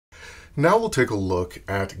Now we'll take a look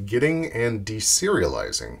at getting and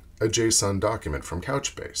deserializing a JSON document from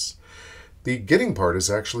Couchbase. The getting part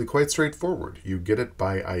is actually quite straightforward. You get it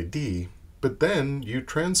by ID, but then you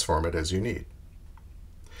transform it as you need.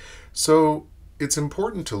 So it's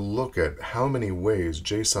important to look at how many ways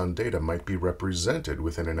JSON data might be represented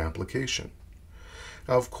within an application.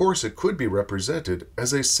 Now, of course, it could be represented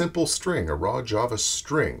as a simple string, a raw Java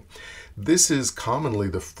string. This is commonly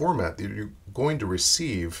the format that you're going to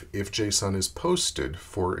receive if JSON is posted,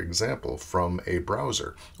 for example, from a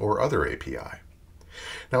browser or other API.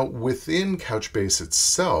 Now, within Couchbase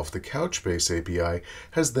itself, the Couchbase API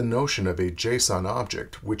has the notion of a JSON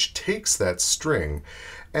object, which takes that string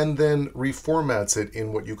and then reformats it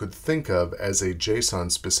in what you could think of as a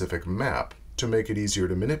JSON-specific map to make it easier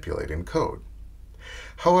to manipulate in code.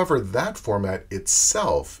 However, that format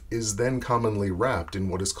itself is then commonly wrapped in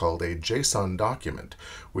what is called a JSON document,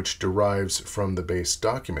 which derives from the base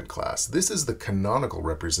document class. This is the canonical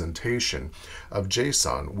representation of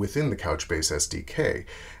JSON within the Couchbase SDK,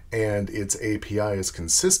 and its API is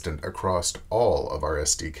consistent across all of our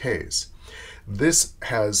SDKs. This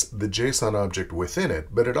has the JSON object within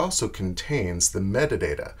it, but it also contains the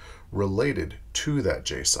metadata related to that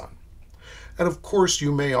JSON. And of course,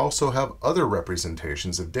 you may also have other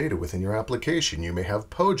representations of data within your application. You may have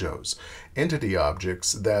POJOs, entity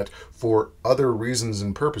objects that, for other reasons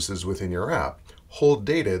and purposes within your app, hold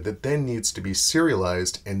data that then needs to be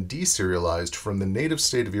serialized and deserialized from the native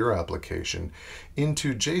state of your application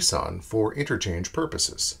into JSON for interchange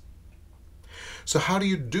purposes. So how do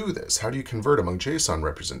you do this? How do you convert among JSON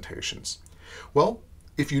representations? Well,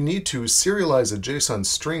 if you need to serialize a JSON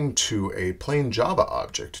string to a plain Java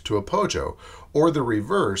object, to a POJO, or the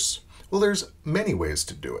reverse, well, there's many ways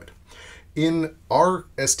to do it. In our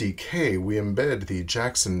SDK, we embed the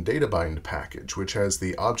Jackson DataBind package, which has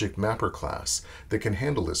the object mapper class that can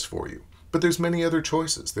handle this for you. But there's many other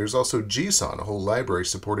choices. There's also JSON, a whole library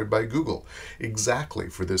supported by Google, exactly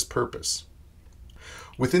for this purpose.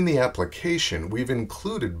 Within the application, we've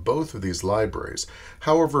included both of these libraries.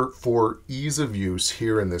 However, for ease of use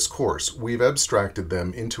here in this course, we've abstracted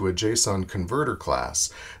them into a JSON converter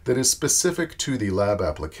class that is specific to the lab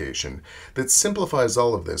application that simplifies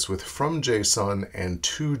all of this with from JSON and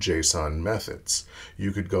to JSON methods.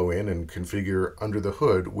 You could go in and configure under the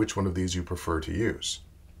hood which one of these you prefer to use.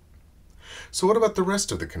 So what about the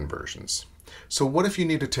rest of the conversions? So what if you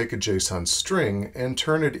need to take a JSON string and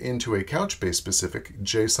turn it into a Couchbase-specific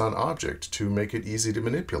JSON object to make it easy to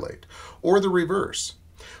manipulate? Or the reverse?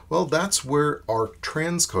 Well, that's where our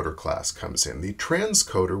transcoder class comes in. The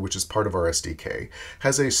transcoder, which is part of our SDK,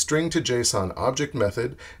 has a string to JSON object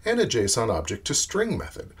method and a JSON object to string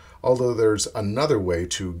method. Although there's another way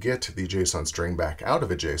to get the JSON string back out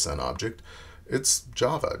of a JSON object. It's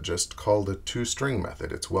Java, just called a toString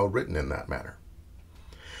method. It's well written in that manner.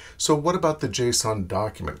 So what about the JSON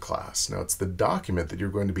document class? Now, it's the document that you're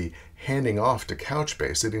going to be handing off to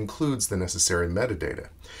Couchbase. It includes the necessary metadata.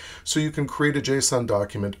 So you can create a JSON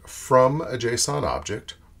document from a JSON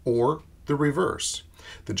object or the reverse.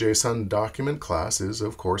 The JSON document class is,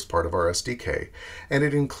 of course, part of our SDK, and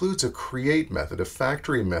it includes a create method, a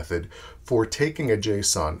factory method for taking a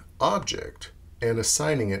JSON object and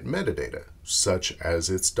assigning it metadata, such as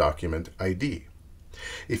its document ID.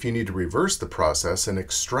 If you need to reverse the process and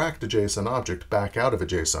extract a JSON object back out of a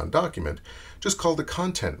JSON document, just call the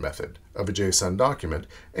content method of a JSON document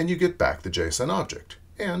and you get back the JSON object.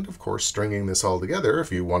 And of course, stringing this all together,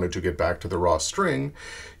 if you wanted to get back to the raw string,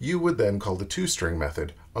 you would then call the toString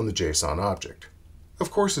method on the JSON object. Of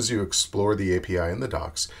course, as you explore the API in the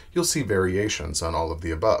docs, you'll see variations on all of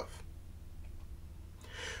the above.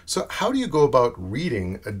 So how do you go about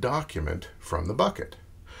reading a document from the bucket?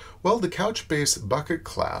 Well, the Couchbase bucket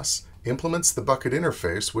class implements the bucket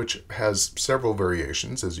interface, which has several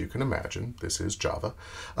variations, as you can imagine, this is Java,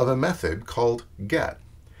 of a method called get.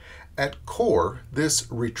 At core, this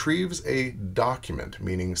retrieves a document,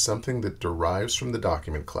 meaning something that derives from the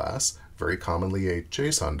document class, very commonly a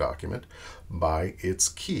JSON document, by its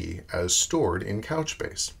key as stored in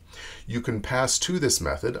Couchbase. You can pass to this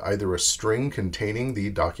method either a string containing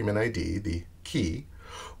the document ID, the key,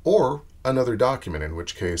 or another document, in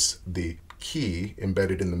which case the key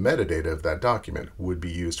embedded in the metadata of that document would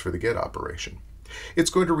be used for the get operation. It's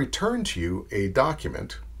going to return to you a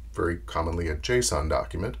document, very commonly a JSON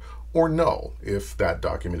document, or null if that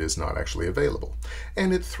document is not actually available.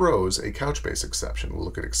 And it throws a Couchbase exception. We'll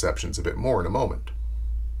look at exceptions a bit more in a moment.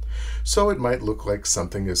 So it might look like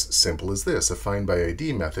something as simple as this. A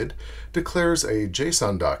findById method declares a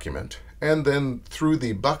JSON document, and then through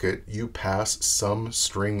the bucket you pass some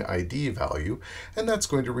string ID value, and that's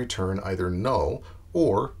going to return either null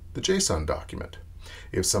or the JSON document.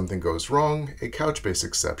 If something goes wrong, a Couchbase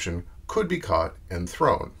exception could be caught and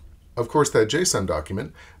thrown. Of course, that JSON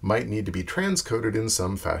document might need to be transcoded in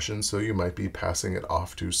some fashion, so you might be passing it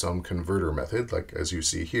off to some converter method, like as you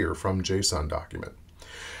see here from JSON document.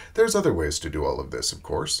 There's other ways to do all of this, of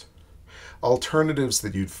course. Alternatives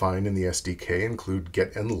that you'd find in the SDK include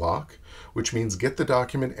get and lock, which means get the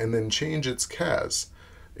document and then change its CAS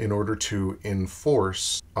in order to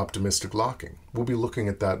enforce optimistic locking. We'll be looking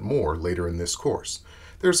at that more later in this course.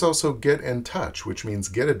 There's also get and touch, which means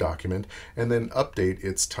get a document and then update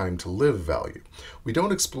its time to live value. We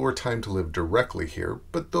don't explore time to live directly here,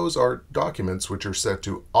 but those are documents which are set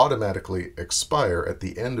to automatically expire at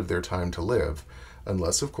the end of their time to live,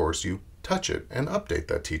 unless of course you touch it and update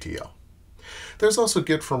that TTL. There's also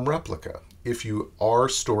get from replica. If you are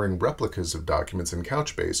storing replicas of documents in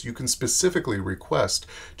Couchbase, you can specifically request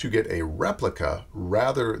to get a replica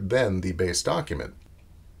rather than the base document.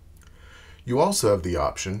 You also have the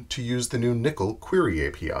option to use the new Nickel Query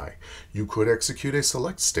API. You could execute a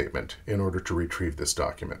select statement in order to retrieve this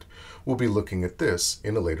document. We'll be looking at this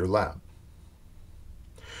in a later lab.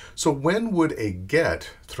 So when would a get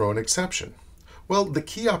throw an exception? Well, the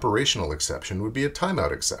key operational exception would be a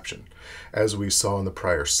timeout exception. As we saw in the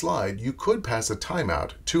prior slide, you could pass a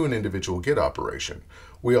timeout to an individual get operation.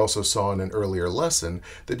 We also saw in an earlier lesson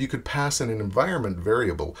that you could pass in an environment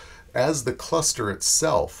variable as the cluster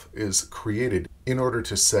itself is created in order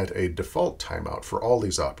to set a default timeout for all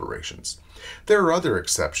these operations. There are other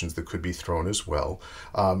exceptions that could be thrown as well.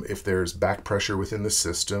 If there's back pressure within the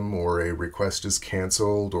system, or a request is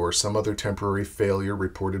canceled, or some other temporary failure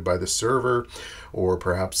reported by the server, or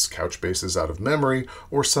perhaps Couchbase is out of memory,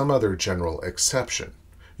 or some other general exception.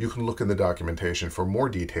 You can look in the documentation for more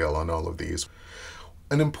detail on all of these.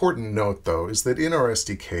 An important note, though, is that in our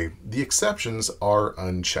SDK, the exceptions are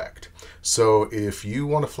unchecked. So if you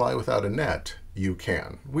want to fly without a net, you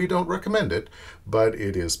can. We don't recommend it, but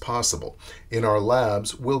it is possible. In our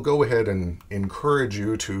labs, we'll go ahead and encourage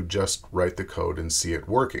you to just write the code and see it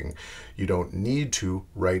working. You don't need to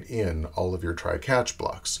write in all of your try-catch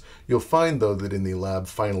blocks. You'll find, though, that in the lab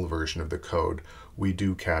final version of the code, we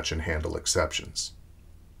do catch and handle exceptions.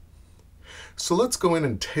 So let's go in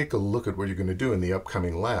and take a look at what you're going to do in the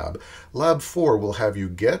upcoming lab. Lab 4 will have you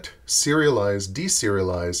get, serialize,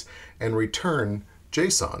 deserialize, and return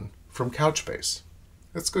JSON from Couchbase.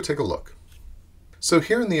 Let's go take a look. So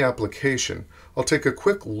here in the application, I'll take a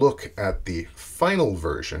quick look at the final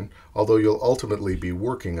version, although you'll ultimately be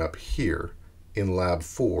working up here in Lab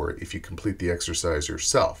 4 if you complete the exercise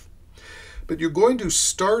yourself. But you're going to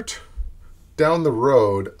start down the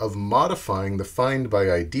road of modifying the find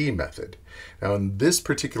by ID method. Now in this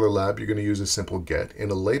particular lab, you're going to use a simple get.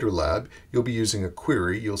 In a later lab, you'll be using a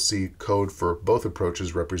query. You'll see code for both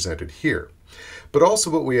approaches represented here. But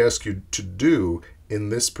also what we ask you to do in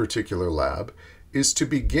this particular lab is to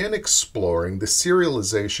begin exploring the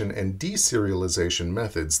serialization and deserialization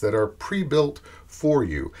methods that are pre-built for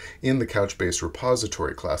you in the Couchbase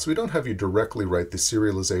repository class. We don't have you directly write the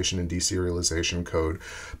serialization and deserialization code,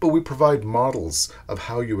 but we provide models of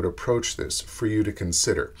how you would approach this for you to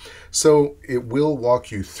consider. So it will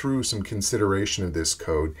walk you through some consideration of this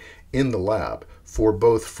code in the lab for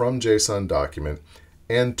both from JSON document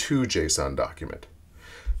and to JSON document.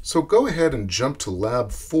 So go ahead and jump to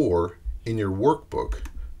Lab 4 in your workbook.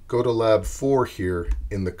 Go to Lab 4 here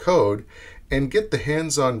in the code and get the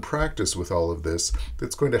hands-on practice with all of this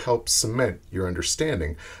that's going to help cement your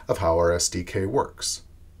understanding of how our SDK works.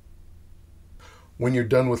 When you're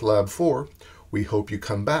done with Lab 4, we hope you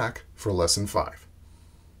come back for Lesson 5.